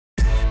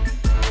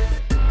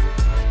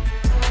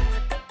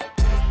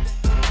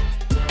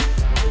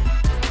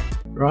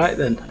Right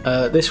then,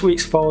 this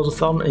week's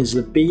Forzathon is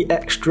the Be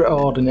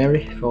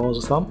Extraordinary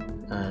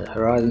Forzathon.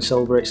 Horizon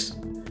celebrates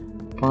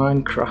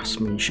fine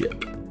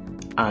craftsmanship,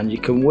 and you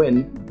can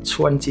win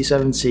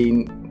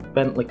 2017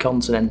 Bentley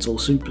Continental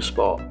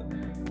Supersport,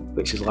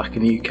 which is like a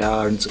new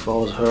car into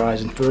Forza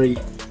Horizon 3.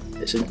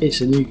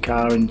 It's a new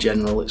car in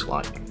general. It's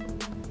like,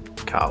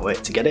 can't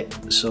wait to get it.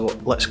 So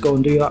let's go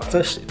and do that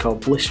first. It's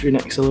called Blistering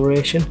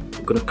Acceleration.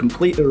 We're going to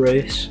complete the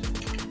race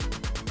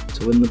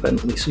to win the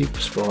Bentley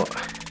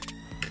Supersport.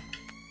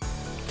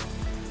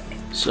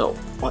 So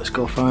let's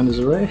go find us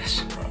a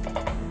race.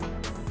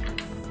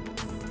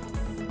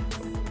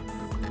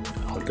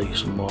 I'll do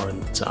some more in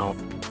the town.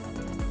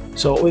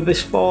 So with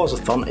this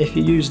Forzathon, if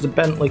you use the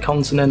Bentley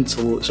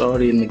Continental that's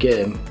already in the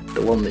game,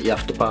 the one that you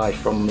have to buy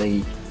from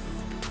the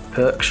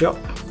perk shop,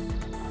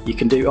 you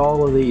can do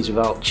all of these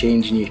without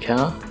changing your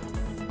car.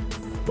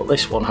 But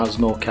this one has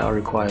no car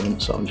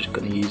requirement, so I'm just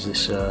going to use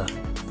this car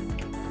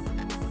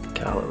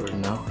that we're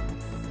in now,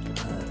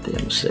 the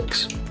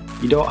M6.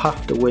 You don't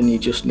have to win, you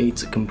just need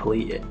to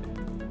complete it.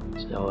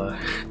 So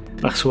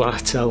that's what I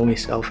tell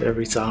myself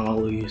every time I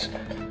lose.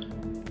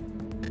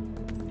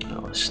 Now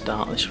let's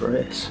start this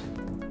race.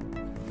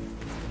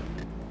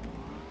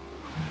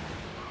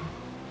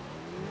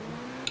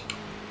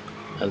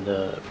 And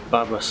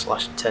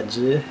Barbara/Ted's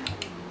here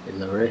in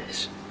the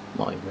race,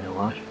 not in real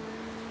life.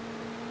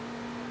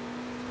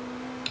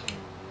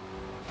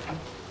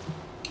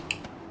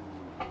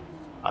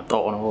 I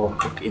don't want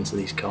to overcook into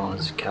these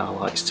corners, the car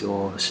likes to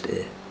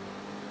oversteer.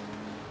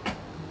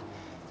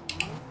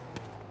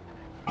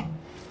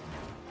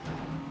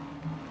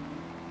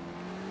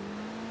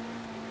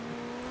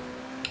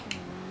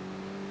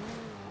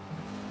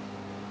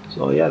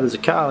 So yeah, there's a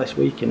car this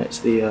week and it's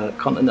the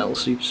Continental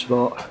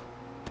Supersport.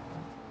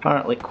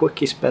 Apparently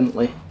quickest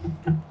Bentley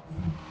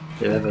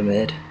they've ever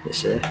made, they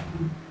say.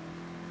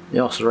 They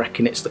also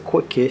reckon it's the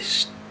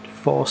quickest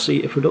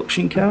 4-seater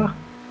production car.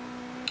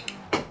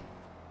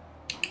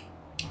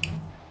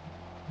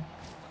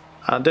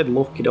 I did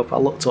look it up, I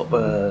looked up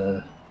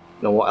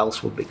what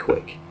else would be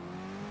quick.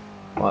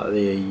 Like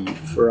the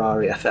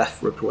Ferrari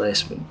FF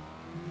replacement,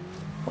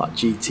 like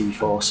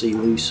GT4C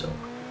Lusso.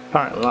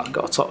 Apparently that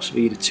got a top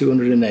speed of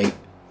 208,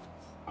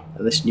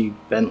 and this new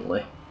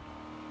Bentley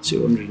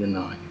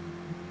 209.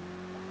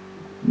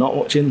 Not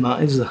much in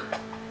that, is there?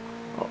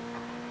 But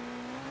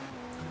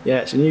yeah,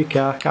 it's a new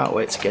car, can't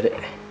wait to get it.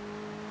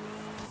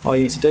 All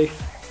you need to do,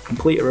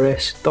 complete a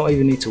race, don't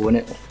even need to win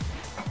it.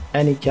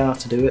 Any car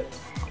to do it.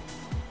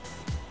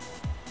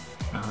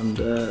 And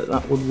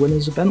that would win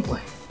us a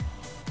Bentley.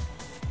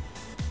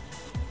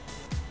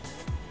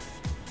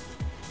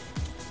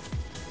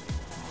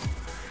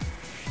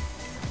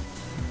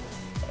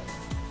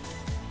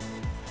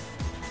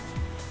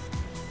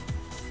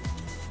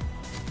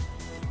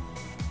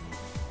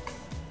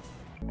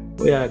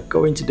 We are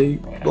going to do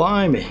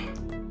Blimey,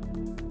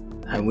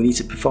 and we need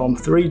to perform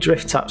 3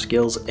 drift tap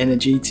skills in a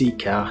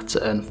GT car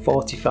to earn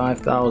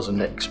 45,000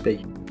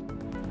 XP.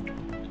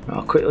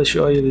 I'll quickly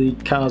show you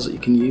the cars that you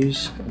can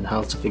use and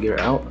how to figure it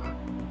out.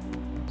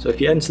 So if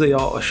you enter the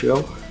auto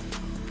show,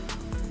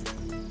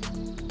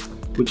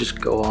 we just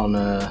go on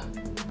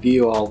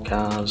view all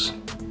cars,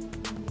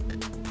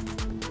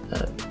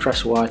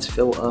 press Y to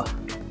filter,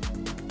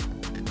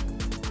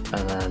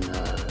 and then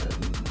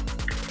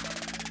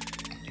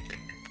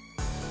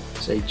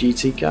say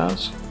GT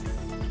cars,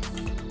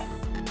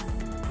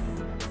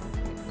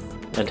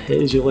 and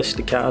here's your list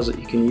of cars that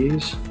you can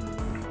use.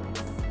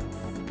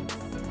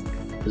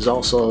 There's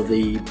also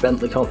the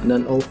Bentley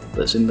Continental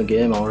that's in the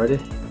game already,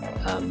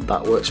 and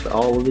that works for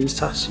all of these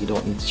tasks, you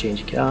don't need to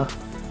change your car.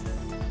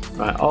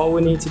 Right, all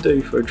we need to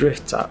do for a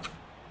drift tap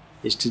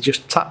is to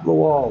just tap the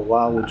wall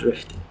while we're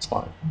drifting. It's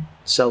like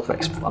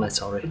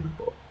self-explanatory,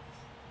 but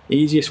the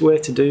easiest way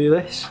to do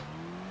this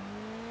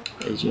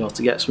is,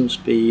 to get some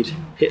speed,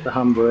 hit the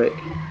handbrake,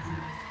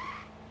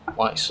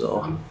 like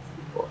so,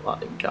 but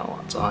that didn't count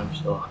that time,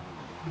 so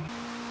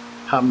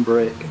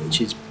handbrake, which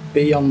is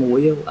B on the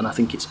wheel, and I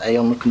think it's A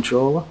on the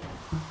controller.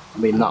 I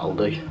mean, that'll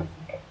do.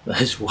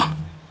 There's one.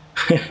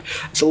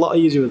 It's a lot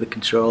easier with the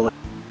controller.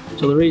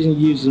 So the reason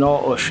you use an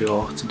auto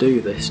show to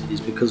do this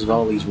is because of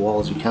all these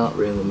walls, you can't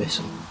really miss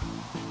them,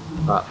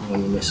 apart from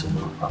when you miss them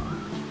like that.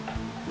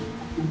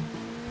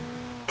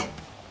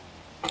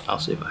 I'll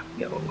see if I can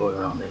get one going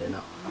around here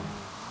now.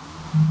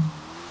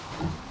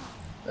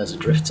 There's a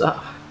drift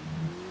tap.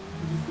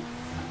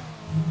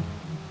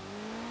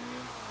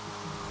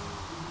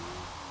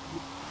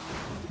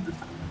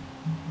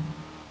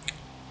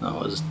 That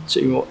was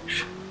too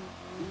much.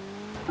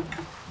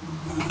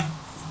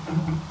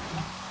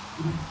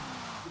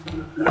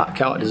 That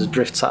counted as a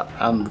drift tap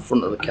and the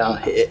front of the car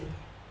hit it.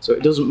 So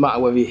it doesn't matter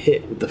whether you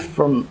hit with the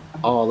front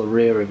or the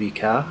rear of your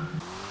car.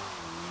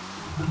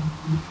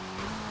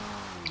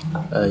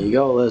 There you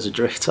go, there's a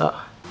drift tap.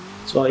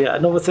 So yeah,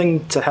 another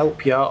thing to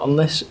help you out on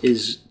this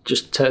is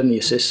just turn the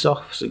assists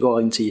off. So go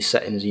into your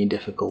settings and your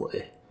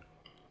difficulty.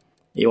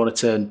 You want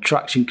to turn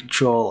traction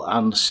control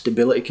and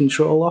stability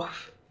control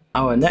off.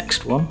 Our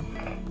next one,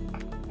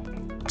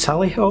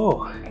 tally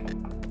ho.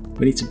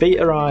 We need to beat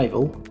a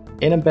rival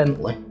in a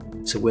Bentley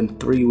to win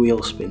 3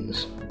 wheel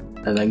spins,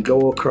 and then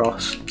go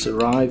across to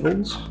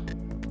rivals.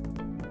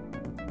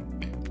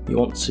 You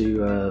want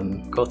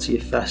to go to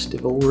your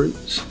festival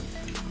routes.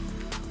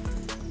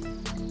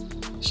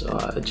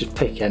 So just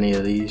pick any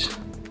of these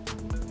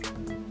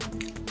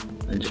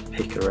and just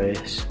pick a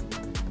race.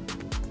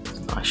 It's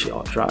a nice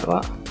short track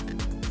that.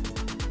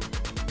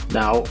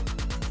 Now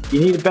you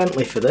need a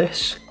Bentley for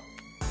this.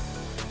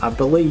 I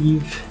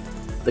believe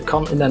the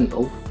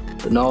Continental,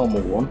 the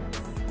normal one,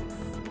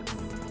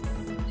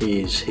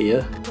 is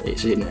here.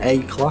 It's in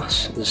A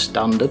class as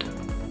standard.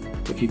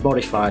 If you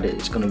modified it,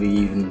 it's going to be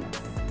even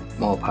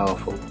more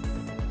powerful.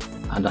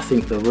 And I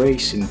think the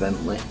racing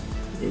Bentley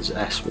is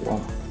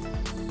S1.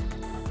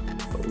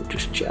 But we'll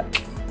just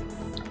check.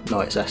 No,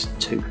 it's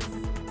S2.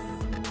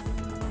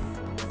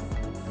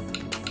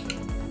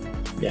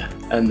 Yeah,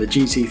 and the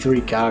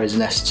GT3 car is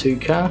an S2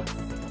 car.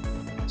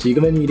 So you're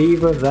going to need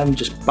either of them.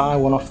 Just buy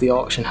one off the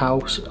auction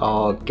house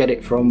or get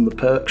it from the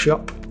perk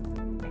shop.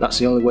 That's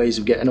the only ways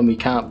of getting them. You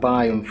can't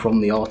buy them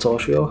from the auto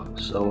show,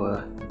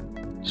 so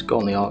just go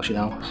on the auction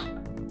house.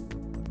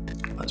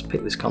 Let's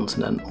pick this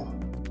Continental.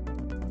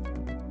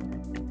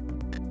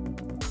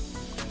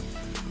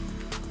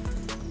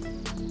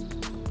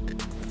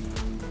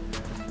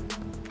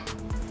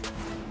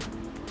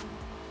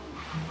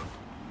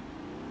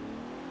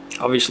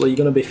 Obviously you're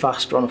going to be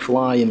faster on a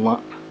flying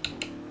lap,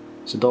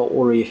 so don't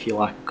worry if you're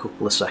like a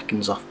couple of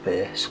seconds off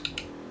pace.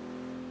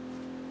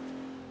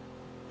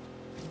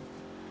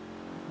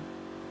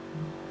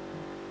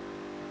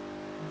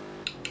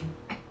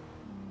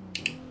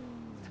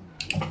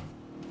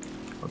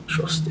 I'm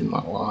trusting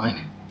that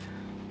line.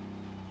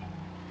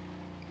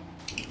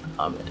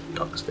 I made a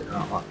dog sticker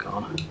out that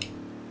corner.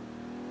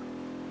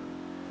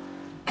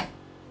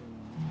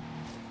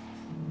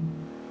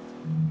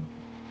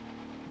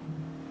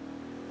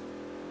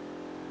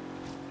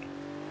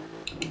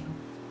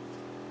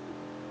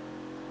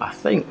 I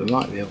think we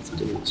might be able to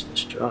do this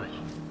first try.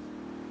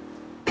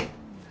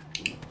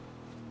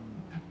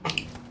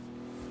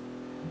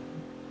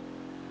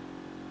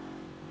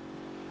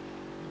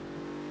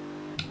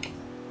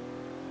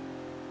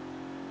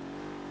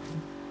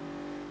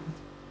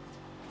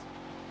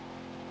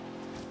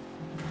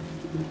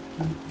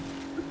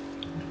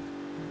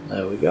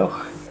 There we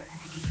go.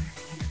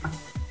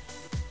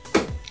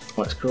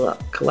 Let's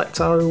collect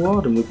our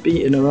reward, and we've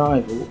beaten a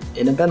rival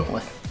in a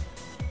Bentley.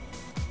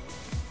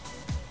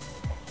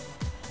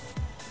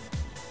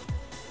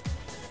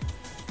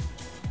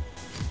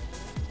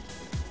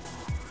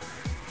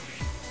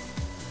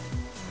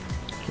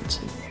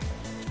 Continue.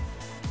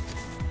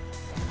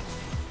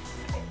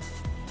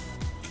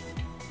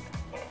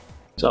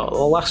 So the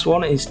last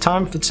one is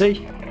time for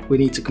tea. We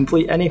need to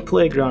complete any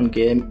playground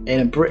game in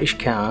a British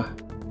car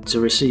to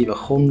receive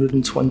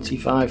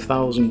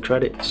 125,000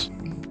 credits.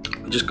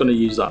 We're just going to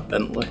use that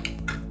Bentley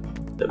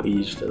that we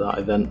used for that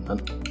event then.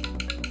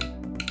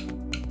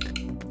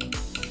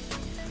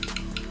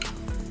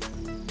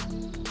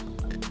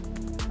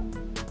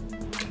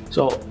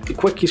 So the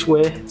quickest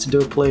way to do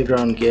a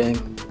playground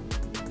game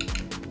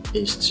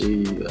is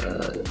to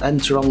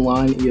enter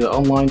online, either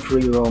online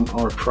free roam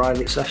or a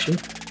private session.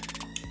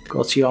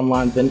 Go to your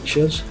online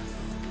ventures,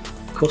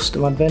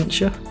 custom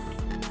adventure,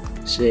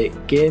 say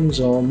games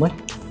only,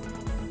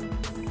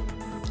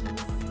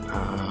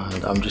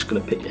 and I'm just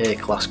going to pick A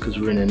class because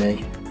we're in an A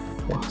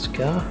class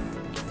car,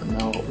 and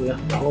now we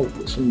have to hope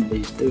that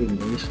somebody's doing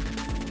these.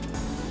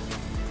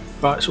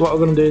 Right, so what we're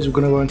going to do is we're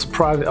going to go into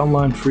private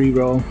online free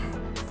roam.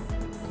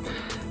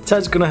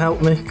 Ted's going to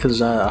help me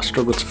because I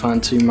struggled to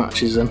find 2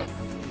 matches in.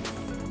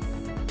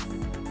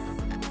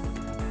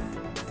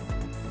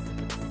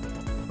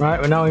 Right,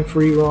 we're now in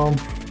free roam.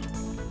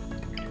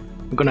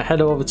 We're going to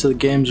head over to the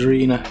games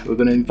arena. We're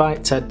going to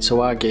invite Ted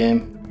to our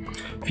game.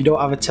 If you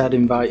don't have a Ted,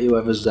 invite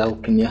whoever's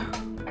helping you.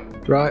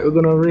 Right, we're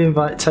going to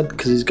re-invite Ted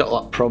because he's got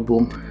that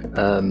problem.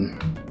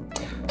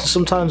 So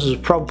sometimes there's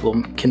a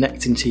problem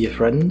connecting to your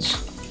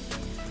friends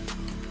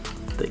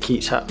that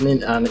keeps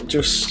happening, and it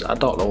just, I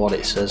don't know what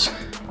it says.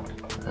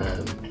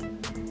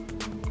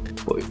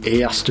 But he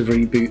has to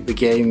reboot the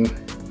game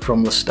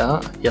from the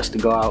start. He has to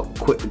go out,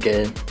 quit the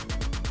game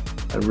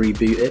and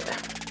reboot it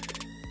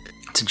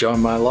to join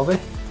my lobby.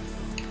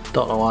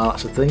 Don't know why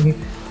that's a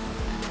thing,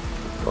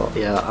 but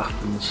yeah, that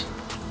happens.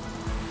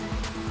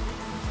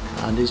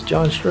 And he's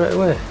joined straight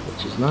away,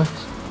 which is nice.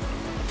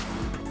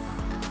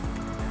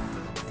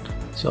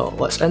 So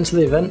let's enter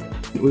the event.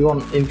 We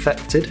want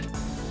infected.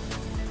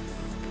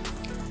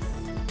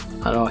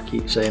 I know I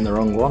keep saying the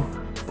wrong one,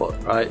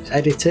 but right,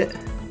 edit it.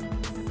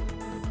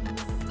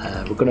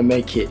 We're going to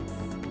make it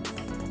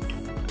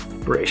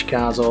British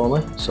cars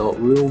only, so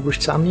Rule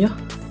Britannia.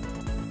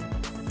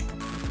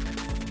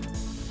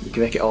 You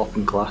can make it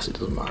open class, it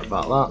doesn't matter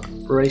about that.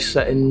 Race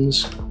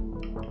settings,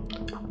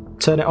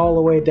 turn it all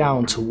the way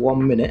down to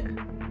 1 minute.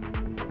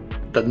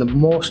 Then the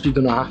most you're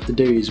going to have to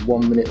do is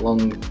 1 minute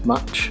long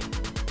match.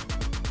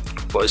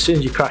 But as soon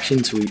as you crash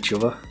into each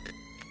other,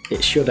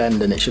 it should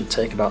end, and it should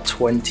take about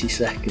 20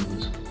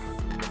 seconds.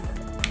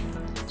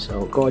 So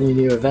So go on your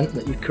new event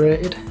that you've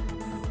created.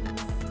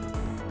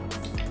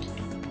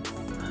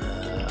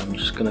 I'm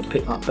just going to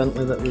pick that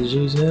Bentley that we was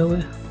using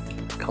earlier,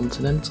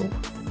 Continental.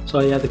 So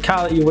yeah, the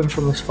car that you win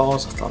from this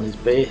Forzathon is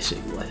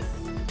basically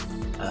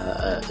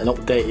an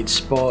updated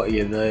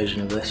sportier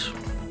version of this.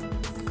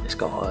 It's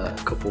got a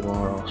couple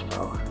more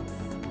horsepower.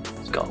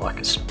 It's got like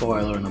a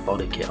spoiler and a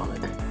body kit on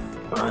it.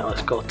 Right,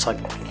 let's go tag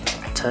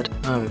Ted.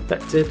 I'm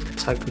infected,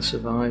 tag the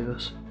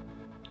survivors.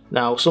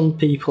 Now some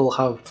people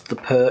have the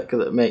perk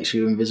that makes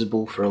you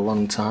invisible for a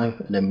long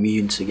time and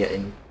immune to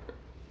getting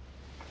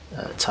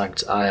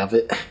tagged. I have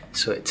it,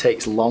 so it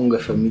takes longer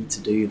for me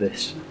to do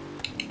this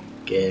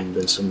game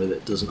than somebody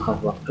that doesn't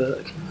have that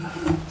perk.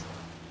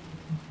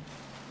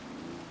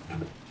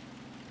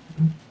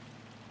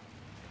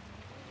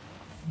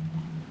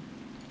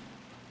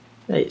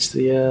 Hey, it's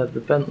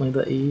the Bentley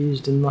that he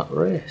used in that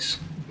race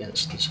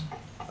against us.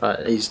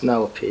 Right, he's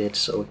now appeared,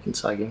 so we can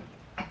tag him.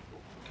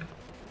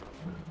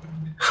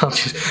 I'll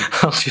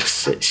just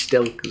sit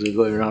still because we're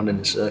going around in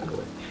a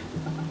circle.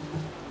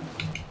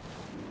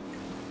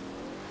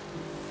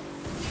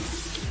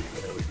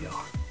 There we go.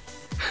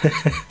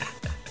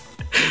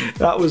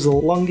 That was the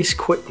longest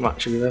quick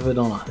match we've ever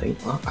done, I think.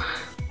 That.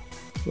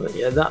 But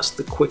yeah, that's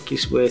the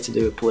quickest way to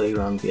do a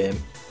playground game.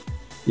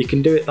 You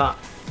can do it that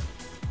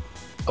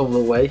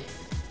other way,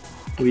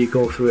 where you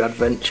go through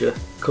adventure,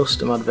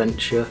 custom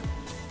adventure,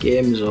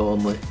 games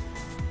only,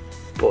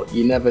 but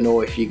you never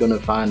know if you're going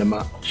to find a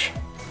match.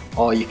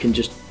 Or you can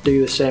just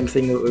do the same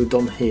thing that we've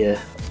done here,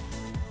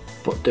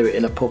 but do it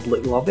in a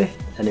public lobby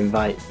and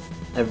invite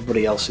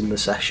everybody else in the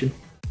session.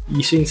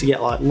 You seem to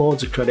get like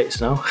loads of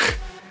credits now,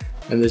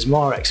 and there's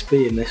more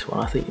XP in this one.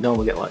 I think you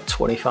normally get like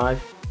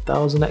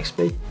 25,000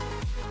 XP.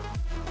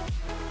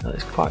 That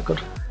is quite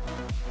good.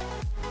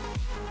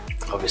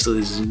 Obviously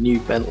there's a new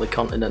Bentley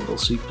Continental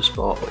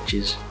Supersport, which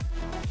is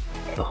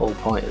the whole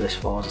point of this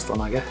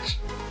Forzathon, I guess.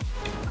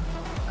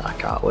 I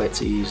can't wait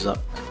to use that.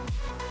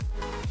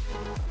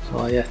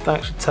 So yeah,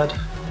 thanks for Ted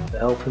for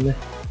helping me,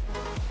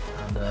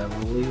 and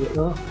we'll leave it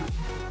there.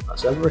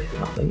 That's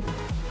everything, I think.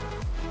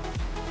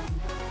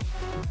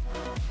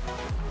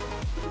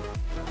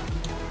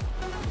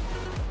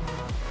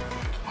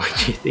 What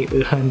do you think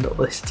we'll end up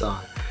this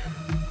time?